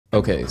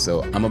Okay,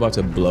 so I'm about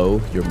to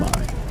blow your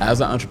mind. As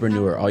an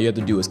entrepreneur, all you have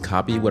to do is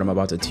copy what I'm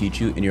about to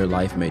teach you and your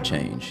life may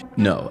change.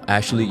 No,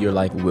 actually your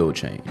life will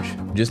change.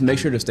 Just make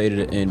sure to stay to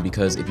the end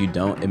because if you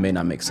don't, it may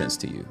not make sense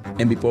to you.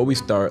 And before we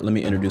start, let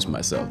me introduce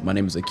myself. My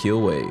name is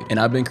Akil Wade, and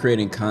I've been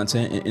creating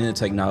content in the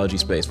technology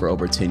space for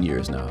over 10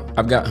 years now.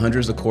 I've got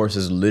hundreds of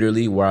courses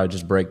literally where I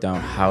just break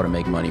down how to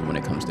make money when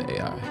it comes to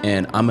AI.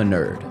 And I'm a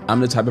nerd. I'm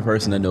the type of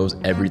person that knows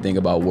everything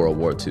about World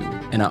War II.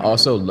 And I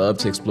also love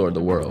to explore the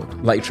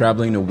world, like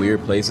traveling to weird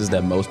places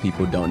that most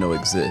people don't know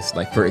exist,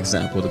 like for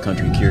example the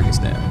country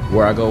Kyrgyzstan,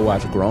 where I go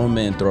watch grown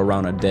men throw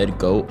around a dead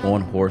goat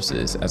on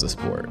horses as a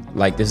sport.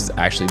 Like this is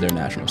actually their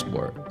national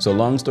sport. So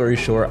long story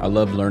short, I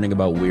love learning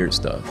about weird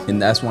stuff, and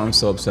that's why I'm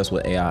so obsessed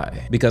with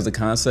AI, because the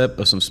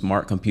concept of some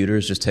smart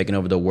computers just taking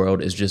over the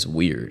world is just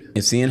weird.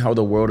 And seeing how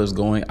the world is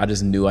going, I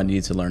just knew I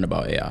needed to learn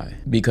about AI,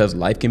 because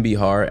life can be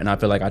hard and I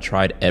feel like I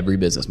tried every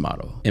business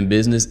model, and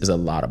business is a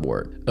lot of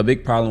work. A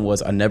big problem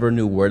was I never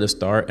knew where to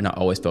start and I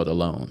always felt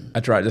alone.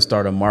 I tried to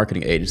start a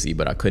marketing agency,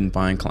 but I couldn't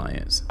find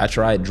clients. I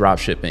tried drop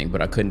shipping,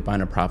 but I couldn't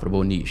find a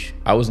profitable niche.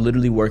 I was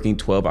literally working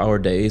 12-hour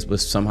days,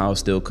 but somehow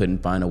still couldn't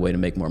find a way to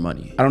make more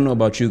money. I don't know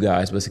about you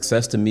guys, but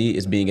success to me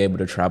is being able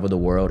to travel the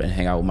world and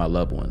hang out with my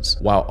loved ones,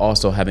 while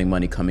also having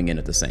money coming in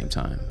at the same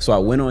time. So I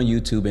went on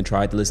YouTube and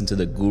tried to listen to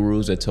the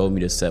gurus that told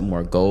me to set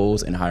more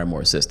goals and hire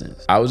more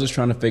assistants. I was just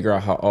trying to figure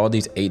out how all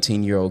these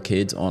 18-year-old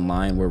kids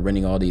online were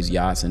renting all these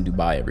yachts in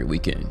Dubai every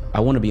weekend. I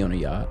want to be on a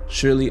yacht.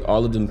 Surely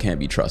all of them can't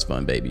be trust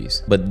fund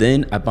babies. But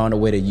then I found a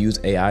way to use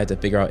AI to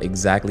figure out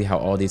exactly how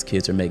all these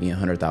kids are making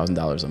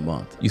 $100,000 a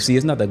month. You see,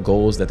 it's not the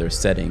goals that they're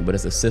setting, but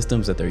it's the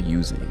systems that they're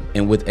using.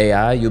 And with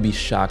AI, you'll be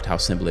shocked how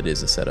simple it is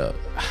to set up.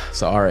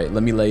 So all right,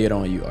 let me lay it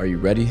on you. Are you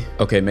ready?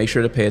 Okay, make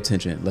sure to pay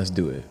attention. Let's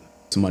do it.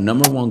 So my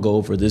number one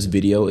goal for this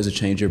video is to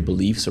change your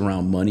beliefs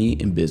around money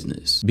and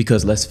business.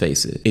 Because let's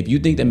face it, if you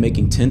think that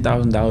making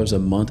 $10,000 a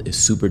month is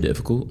super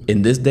difficult,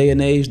 in this day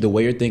and age, the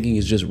way you're thinking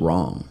is just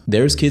wrong.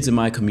 There's kids in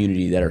my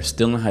community that are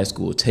still in high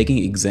school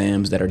taking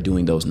exams that are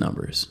doing those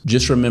numbers.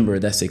 Just remember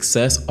that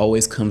success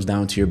always comes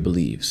down to your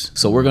beliefs.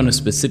 So we're gonna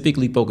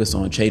specifically focus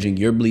on changing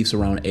your beliefs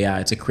around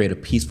AI to create a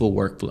peaceful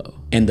workflow.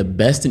 And the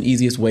best and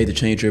easiest way to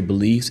change your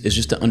beliefs is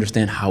just to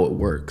understand how it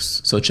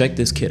works. So check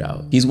this kid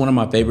out. He's one of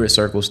my favorite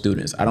circle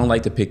students. I don't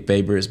like to pick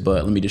favorites,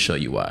 but let me just show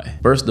you why.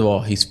 First of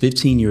all, he's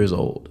 15 years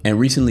old and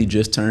recently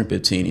just turned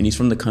 15, and he's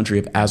from the country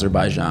of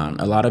Azerbaijan.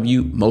 A lot of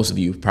you, most of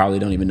you probably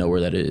don't even know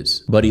where that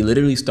is. But he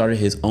literally started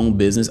his own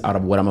business out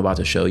of what I'm about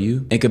to show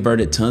you and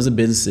converted tons of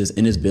businesses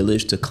in his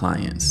village to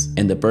clients.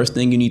 And the first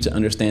thing you need to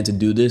understand to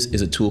do this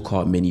is a tool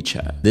called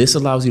manyChat. This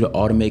allows you to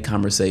automate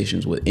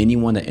conversations with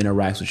anyone that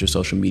interacts with your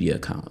social media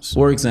accounts.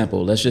 For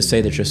example, let's just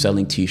say that you're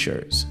selling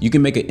t-shirts. You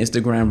can make an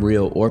Instagram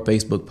reel or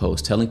Facebook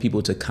post telling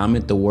people to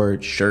comment the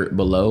word shirt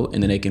below,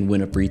 and then they can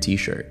win a free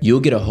t-shirt. You'll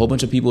get a whole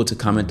bunch of people to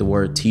comment the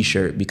word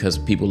t-shirt because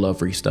people love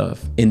free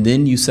stuff. And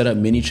then you set up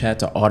manyChat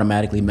to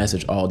automatically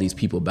message all these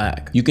people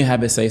back. You can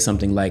have it say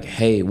something like,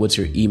 hey, what's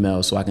your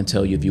email so I can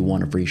tell you if you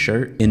want a free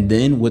shirt? And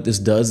then what this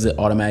does is it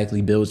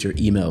automatically builds your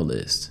email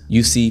list.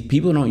 You see,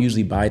 people don't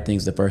usually buy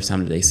things the first time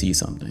that they see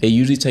something. It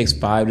usually takes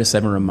 5 to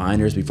 7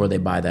 reminders before they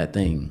buy that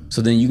thing.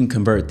 So then you can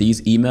convert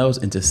these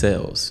emails into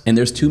sales. And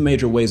there's 2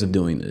 major ways of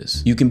doing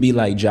this. You can be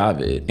like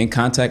Javid and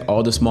contact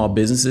all the small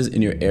businesses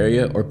in your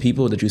area or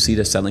people that you see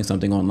that's selling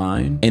something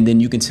online, and then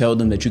you can tell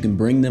them that you can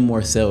bring them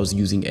more sales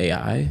using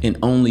AI, and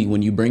only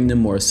when you bring them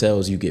more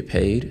sales you get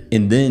paid.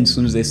 And then as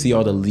soon as they see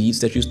all the leads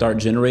that you start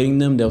generating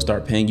them, they'll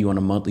start paying you on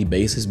a monthly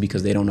basis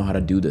because they don't know how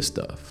to do this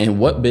stuff. And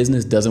what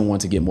business doesn't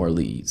want to get more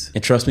leads?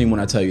 And trust me when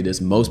I tell you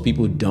this, most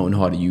people don't know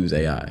how to use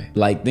AI.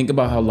 Like, think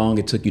about how long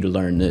it took you to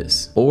learn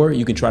this. Or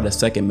you can try the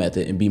second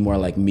method and be more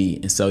like me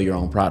and sell your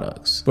own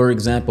products. For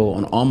example,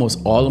 on almost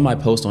all of my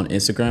posts on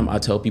Instagram, I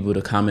tell people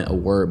to comment a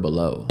word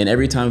below, and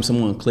every time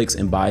someone clicks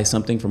and buys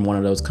something from one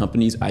of those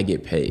companies, I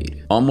get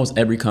paid. Almost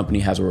every company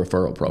has a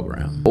referral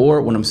program.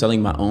 Or when I'm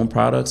selling my own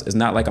products, it's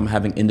not like I'm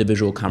having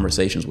individual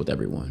conversations with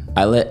everyone.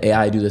 I let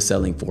AI do the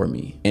selling for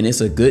me. And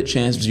it's a good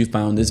chance that you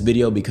found this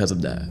video because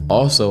of that.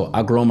 Also,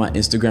 I grow my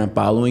Instagram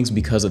followings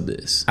because of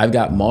this. I've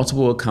got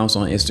multiple accounts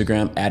on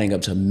Instagram adding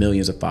up to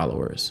millions of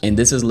followers. And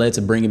this has led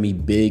to bringing me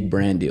big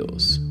brand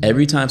deals.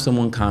 Every time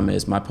someone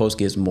comments, my post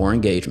gets more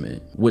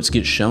engagement, which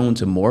gets shown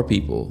to more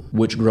people,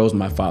 which grows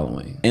my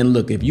following. And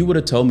look, if you would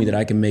have told me that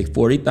I can make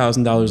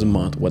 $40,000 a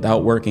month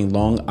without working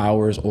long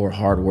hours or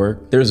hard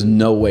work, there's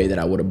no way that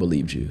I would have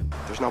believed you.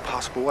 There's no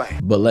possible way.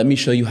 But let me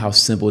show you how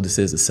simple this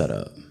is to set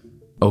up.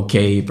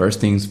 Okay, first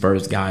things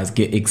first, guys,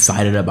 get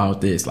excited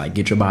about this. Like,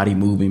 get your body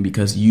moving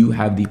because you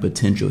have the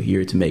potential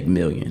here to make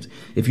millions.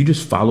 If you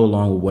just follow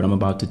along with what I'm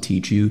about to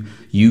teach you,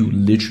 you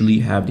literally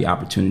have the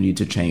opportunity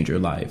to change your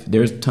life.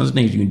 There's tons of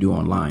things you can do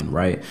online,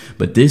 right?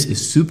 But this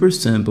is super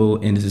simple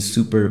and this is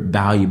super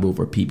valuable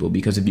for people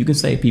because if you can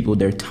save people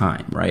their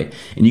time, right?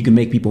 And you can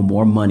make people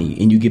more money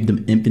and you give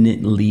them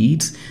infinite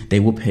leads, they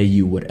will pay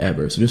you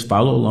whatever. So just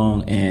follow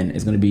along and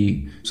it's going to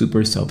be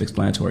super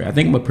self-explanatory. I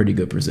think I'm a pretty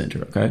good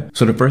presenter, okay?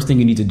 So the first thing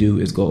you need need to do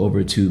is go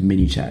over to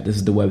manyChat. This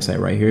is the website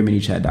right here,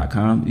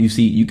 manychat.com. You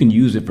see, you can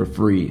use it for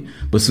free,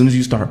 but as soon as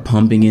you start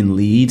pumping in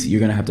leads, you're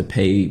gonna have to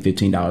pay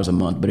 $15 a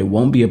month, but it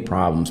won't be a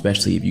problem,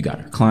 especially if you got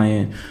a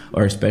client,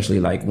 or especially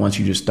like once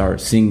you just start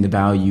seeing the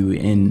value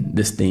in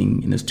this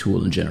thing, in this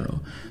tool in general.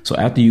 So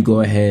after you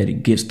go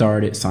ahead, get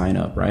started, sign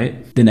up,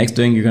 right? The next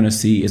thing you're gonna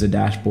see is a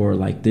dashboard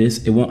like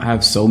this. It won't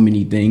have so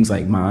many things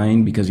like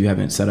mine because you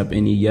haven't set up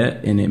any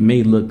yet, and it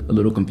may look a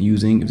little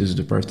confusing if this is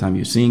the first time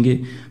you're seeing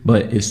it,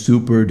 but it's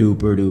super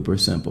duper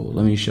simple.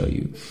 Let me show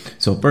you.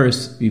 So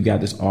first, you've got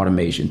this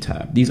automation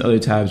tab. These other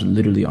tabs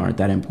literally aren't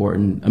that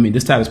important. I mean,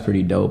 this tab is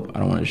pretty dope. I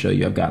don't want to show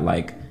you. I've got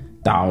like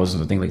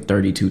thousands, I think like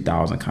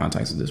 32,000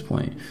 contacts at this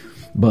point.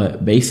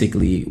 But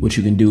basically what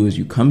you can do is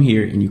you come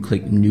here and you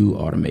click new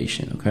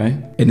automation, okay?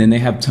 And then they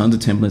have tons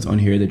of templates on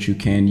here that you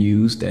can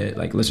use that,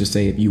 like, let's just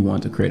say if you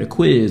want to create a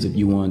quiz, if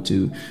you want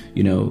to,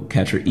 you know,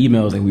 capture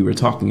emails like we were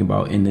talking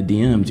about in the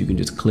DMs, you can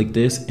just click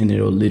this and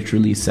it'll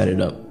literally set it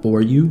up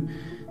for you.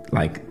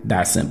 Like,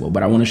 that simple.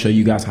 But I want to show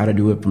you guys how to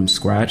do it from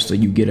scratch so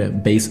you get a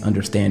base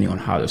understanding on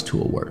how this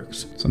tool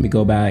works. So let me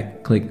go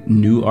back, click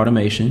new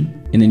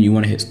automation, and then you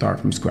want to hit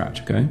start from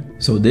scratch, okay?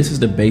 So this is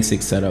the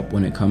basic setup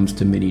when it comes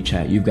to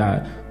manyChat. You've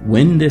got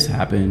when this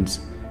happens,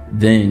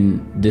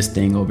 then this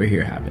thing over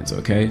here happens,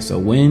 okay? So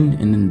when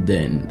and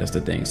then that's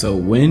the thing. So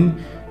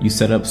when you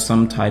set up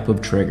some type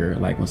of trigger,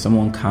 like when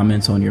someone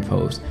comments on your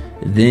post,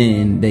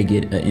 then they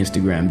get an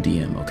Instagram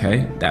DM,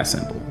 okay? That's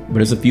simple. But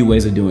there's a few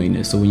ways of doing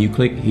this. So when you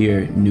click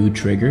here, new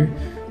trigger,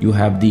 you'll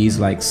have these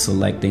like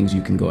select things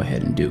you can go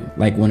ahead and do.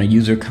 Like when a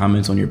user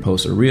comments on your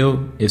post or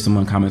reel, if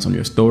someone comments on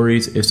your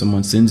stories, if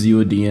someone sends you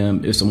a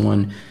DM, if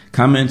someone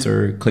comments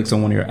or clicks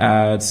on one of your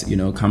ads, you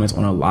know, comments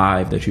on a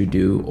live that you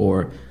do,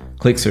 or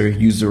clicks or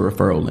uses a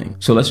referral link.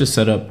 So let's just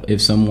set up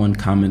if someone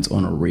comments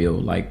on a reel,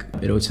 like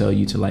it'll tell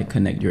you to like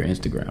connect your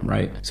Instagram,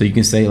 right? So you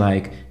can say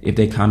like if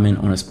they comment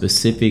on a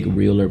specific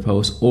reel or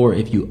post, or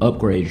if you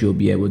upgrade, you'll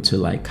be able to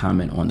like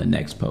comment on the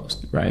next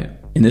post, right?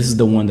 And this is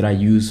the one that I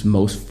use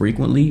most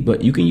frequently,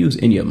 but you can use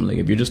any of them. Like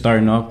if you're just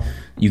starting off,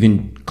 you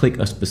can click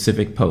a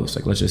specific post.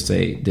 Like let's just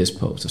say this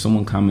post. If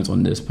someone comments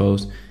on this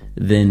post,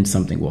 then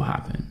something will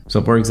happen.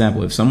 So for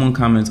example, if someone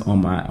comments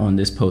on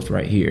this post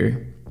right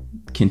here,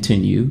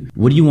 continue,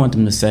 what do you want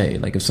them to say?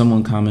 Like if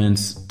someone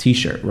comments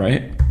t-shirt,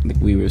 right? Like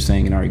we were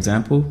saying in our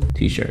example,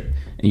 t-shirt.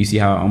 And you see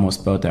how I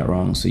almost spelled that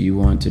wrong. So you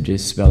want to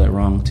just spell it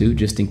wrong too,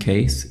 just in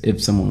case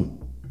if someone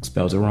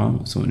spells it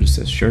wrong, someone just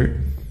says shirt.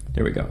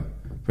 There we go.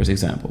 First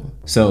example.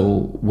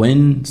 So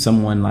when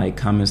someone like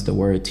comments the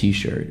word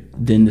t-shirt,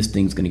 then this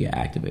thing's gonna get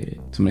activated.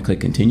 So I'm gonna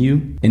click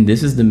continue. And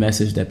this is the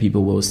message that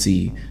people will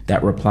see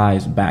that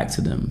replies back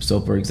to them.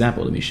 So for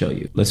example, let me show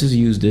you. Let's just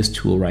use this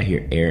tool right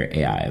here, Air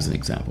AI as an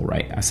example,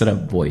 right? I set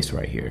up voice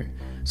right here.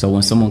 So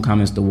when someone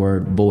comments the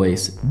word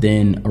voice,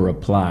 then a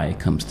reply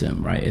comes to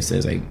them, right? It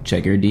says like,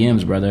 check your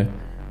DMs, brother,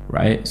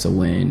 right? So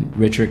when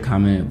Richard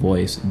commented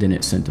voice, then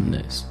it sent them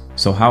this.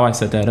 So how I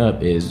set that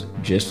up is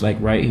just like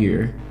right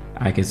here,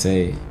 I could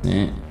say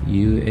sent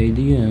you a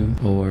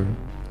DM or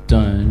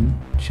done,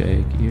 check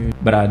your,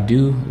 but I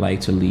do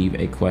like to leave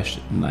a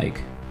question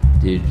like,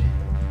 did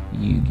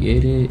you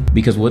get it?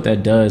 Because what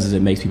that does is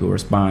it makes people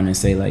respond and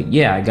say like,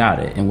 yeah, I got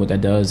it. And what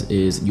that does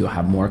is you'll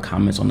have more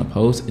comments on the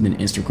post, and then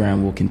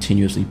Instagram will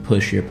continuously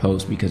push your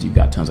post because you've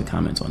got tons of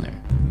comments on there.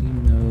 Let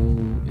me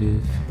know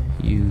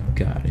if you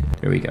got it.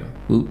 There we go.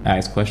 Ooh,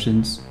 ask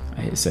questions,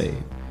 I hit save.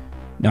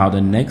 Now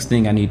the next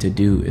thing I need to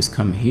do is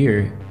come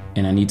here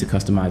and I need to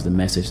customize the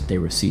message that they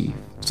receive.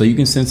 So you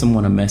can send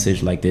someone a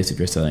message like this if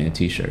you're selling a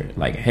t-shirt,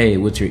 like, hey,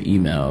 what's your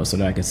email, so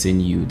that I can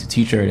send you the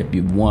t-shirt if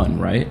you've won,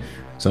 right?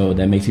 So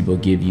that makes people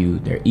give you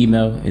their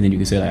email, and then you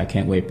can say like, I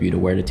can't wait for you to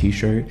wear the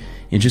t-shirt,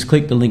 and just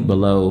click the link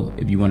below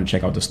if you want to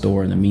check out the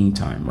store in the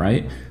meantime,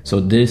 right? So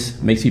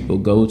this makes people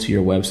go to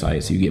your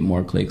website so you get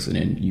more clicks, and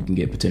then you can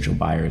get potential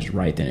buyers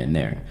right then and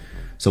there.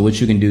 So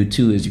what you can do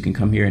too is you can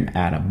come here and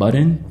add a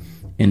button,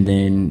 and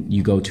then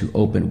you go to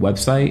open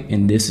website,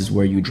 and this is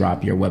where you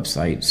drop your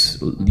website's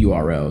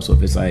URL. So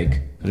if it's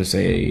like, let's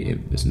say if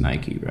it's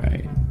Nike,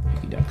 right?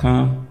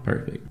 Nike.com,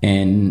 perfect.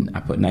 And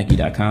I put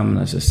Nike.com,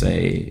 let's just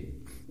say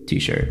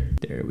t-shirt.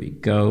 There we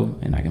go.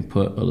 And I can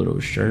put a little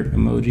shirt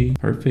emoji,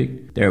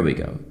 perfect. There we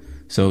go.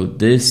 So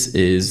this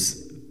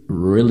is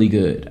really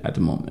good at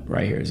the moment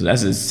right here. So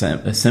that's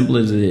as simple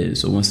as it is.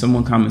 So when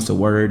someone comments a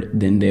word,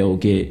 then they'll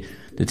get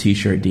the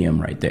t-shirt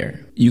DM right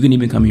there. You can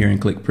even come here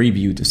and click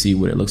preview to see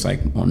what it looks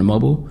like on the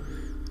mobile.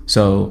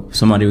 So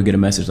somebody will get a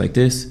message like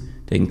this,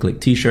 they can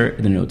click t-shirt,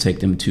 and then it'll take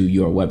them to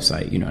your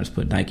website. You know, I just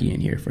put Nike in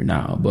here for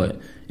now,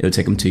 but it'll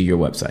take them to your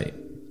website.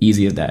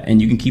 Easy as that.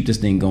 And you can keep this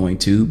thing going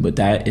too, but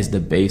that is the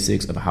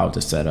basics of how to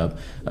set up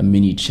a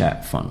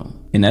manyChat funnel.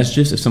 And that's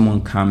just if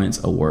someone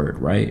comments a word,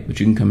 right? But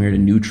you can come here to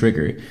new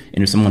trigger,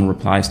 and if someone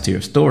replies to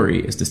your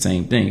story, it's the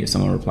same thing. If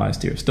someone replies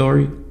to your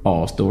story,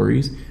 all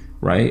stories,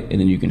 right? And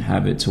then you can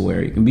have it to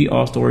where it can be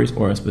all stories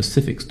or a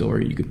specific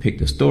story. You can pick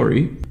the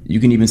story. You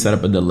can even set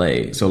up a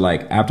delay. So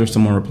like after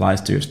someone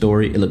replies to your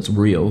story, it looks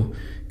real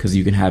because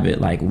you can have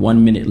it like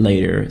 1 minute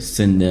later,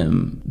 send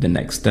them the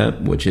next step,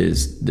 which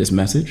is this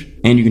message.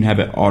 And you can have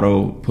it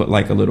auto put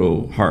like a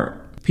little heart.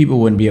 People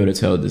wouldn't be able to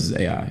tell this is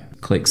AI.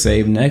 Click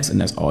save next,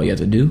 and that's all you have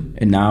to do.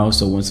 And now,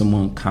 so when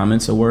someone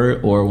comments a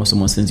word or when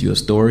someone sends you a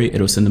story,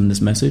 it'll send them this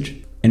message.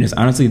 And it's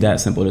honestly that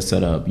simple to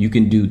set up. You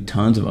can do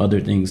tons of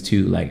other things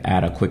too, like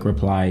add a quick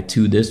reply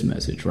to this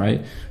message,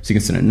 right? So you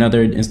can send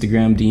another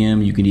Instagram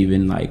DM. You can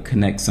even like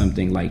connect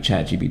something like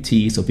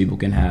ChatGPT so people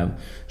can have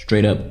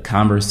straight up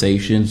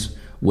conversations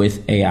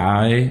with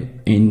AI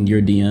in your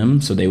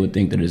DM, so they would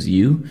think that it's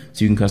you.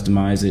 So you can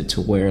customize it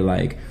to where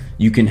like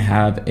you can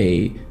have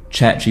a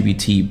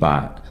ChatGPT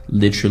bot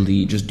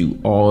literally just do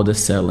all the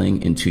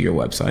selling into your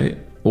website.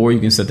 Or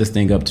you can set this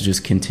thing up to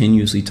just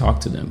continuously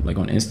talk to them, like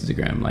on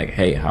Instagram, like,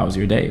 hey, how's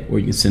your day? Or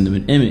you can send them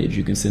an image,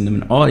 you can send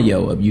them an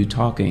audio of you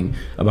talking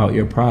about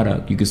your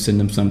product. You can send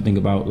them something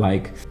about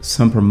like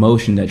some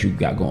promotion that you've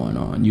got going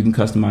on. You can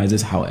customize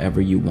this however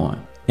you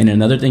want. And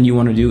another thing you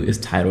want to do is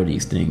title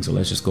these things. So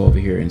let's just go over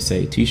here and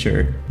say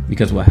t-shirt,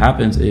 because what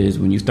happens is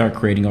when you start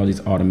creating all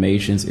these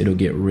automations, it'll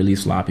get really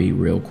sloppy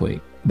real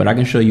quick. But I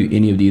can show you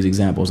any of these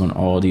examples on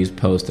all these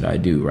posts that I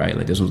do, right?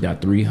 Like this one's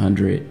got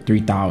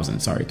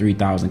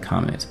 3,000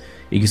 comments.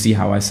 You can see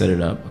how I set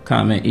it up. A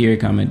comment here,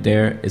 comment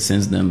there. It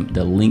sends them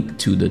the link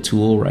to the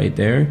tool right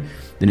there.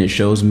 Then it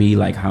shows me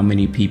like how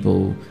many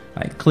people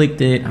like clicked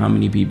it, how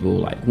many people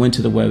like went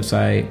to the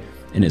website.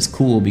 And it's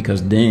cool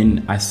because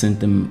then I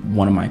sent them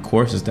one of my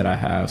courses that I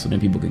have. So then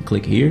people can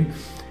click here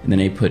and then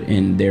they put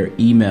in their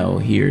email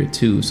here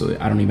too. So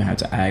I don't even have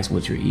to ask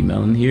what's your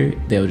email in here.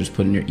 They'll just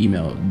put in their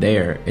email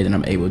there, and then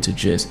I'm able to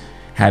just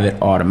have it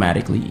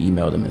automatically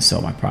email them and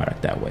sell my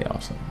product that way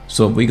also.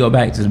 So if we go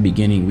back to the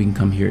beginning, we can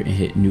come here and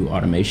hit new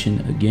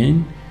automation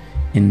again.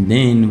 And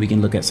then we can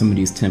look at some of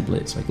these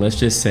templates. Like let's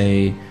just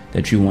say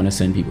that you want to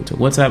send people to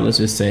WhatsApp. Let's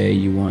just say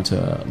you want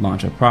to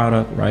launch a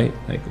product, right?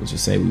 Like let's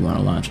just say we want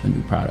to launch a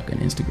new product on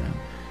Instagram.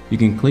 You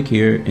can click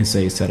here and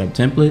say set up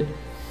template,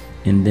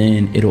 and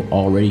then it'll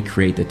already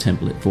create the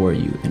template for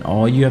you. And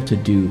all you have to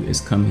do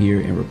is come here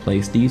and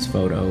replace these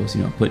photos,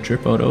 put your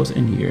photos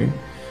in here. You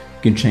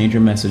can change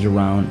your message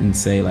around and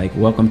say like,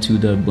 welcome to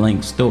the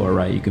blank store,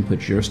 right? You can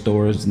put your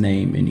store's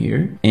name in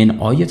here.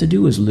 And all you have to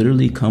do is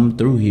literally come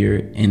through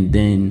here and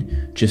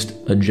then just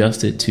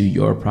adjust it to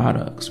your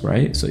products,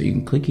 right? So you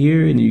can click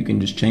here and you can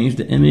just change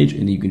the image,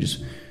 and you can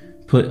just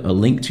put a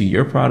link to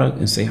your product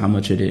and say how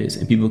much it is.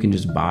 And people can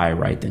just buy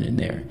right then and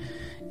there.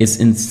 It's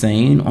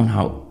insane on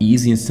how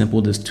easy and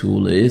simple this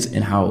tool is,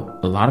 and how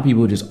a lot of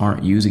people just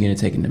aren't using it and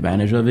taking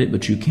advantage of it,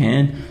 but you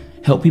can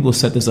help people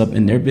set this up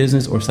in their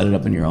business or set it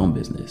up in your own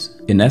business.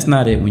 And that's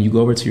not it. When you go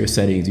over to your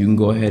settings, you can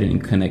go ahead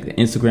and connect the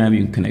Instagram,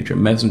 you can connect your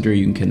Messenger,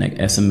 you can connect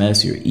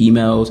SMS, your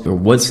emails, your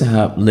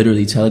WhatsApp,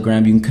 literally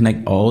Telegram. You can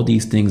connect all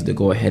these things to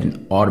go ahead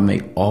and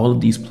automate all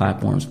of these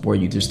platforms for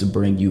you, just to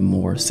bring you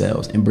more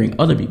sales and bring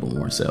other people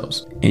more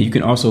sales. And you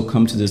can also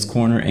come to this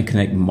corner and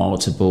connect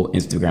multiple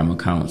Instagram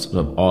accounts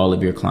of all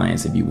of your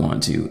clients if you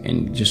want to,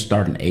 and just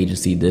start an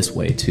agency this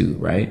way too,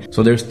 right?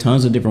 So there's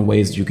tons of different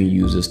ways that you can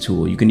use this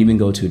tool. You can even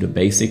go to the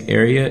basic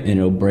area and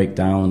it'll break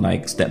down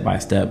like step by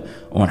step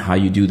on how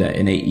you do that.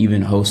 And they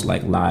even host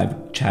like live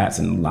chats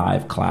and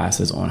live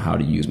classes on how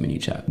to use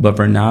manyChat. But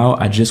for now,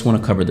 I just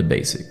want to cover the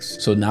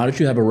basics. So now that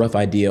you have a rough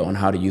idea on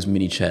how to use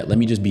manyChat, let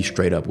me just be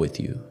straight up with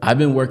you. I've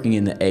been working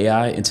in the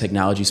AI and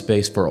technology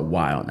space for a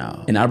while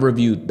now, and I've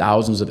reviewed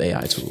thousands of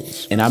AI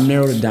tools. And I've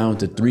narrowed it down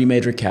to 3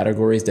 major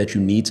categories that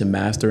you need to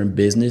master in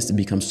business to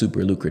become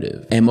super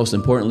lucrative. And most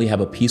importantly,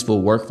 have a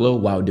peaceful workflow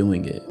while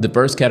doing it. The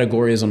first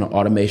category is on the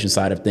automation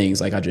side of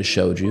things, like I just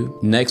showed you.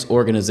 Next,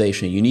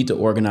 organization. You need to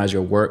organize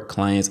your work,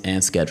 clients,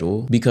 and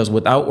schedule, because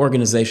without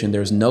organization,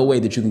 there's no way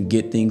that you can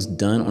get things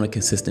done on a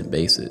consistent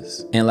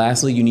basis. And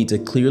lastly, you need to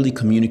clearly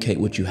communicate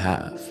what you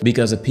have,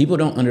 because if people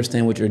don't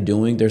understand what you're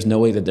doing, there's no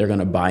way that they're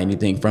gonna buy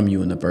anything from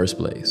you in the first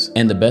place.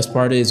 And the best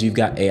part is you've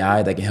got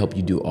AI that can help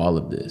you do all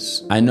of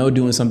this. I know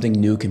doing something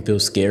new can feel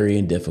scary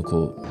and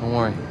difficult. Don't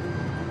worry,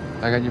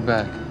 I got your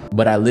back.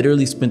 But I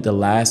literally spent the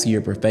last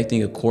year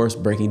perfecting a course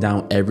breaking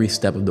down every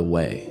step of the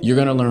way. You're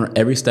gonna learn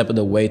every step of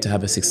the way to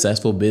have a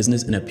successful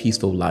business and a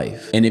peaceful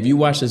life. And if you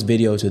watch this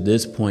video to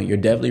this point, you're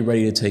definitely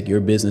ready to take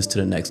your business to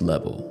the next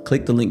level.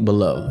 Click the link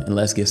below and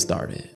let's get started.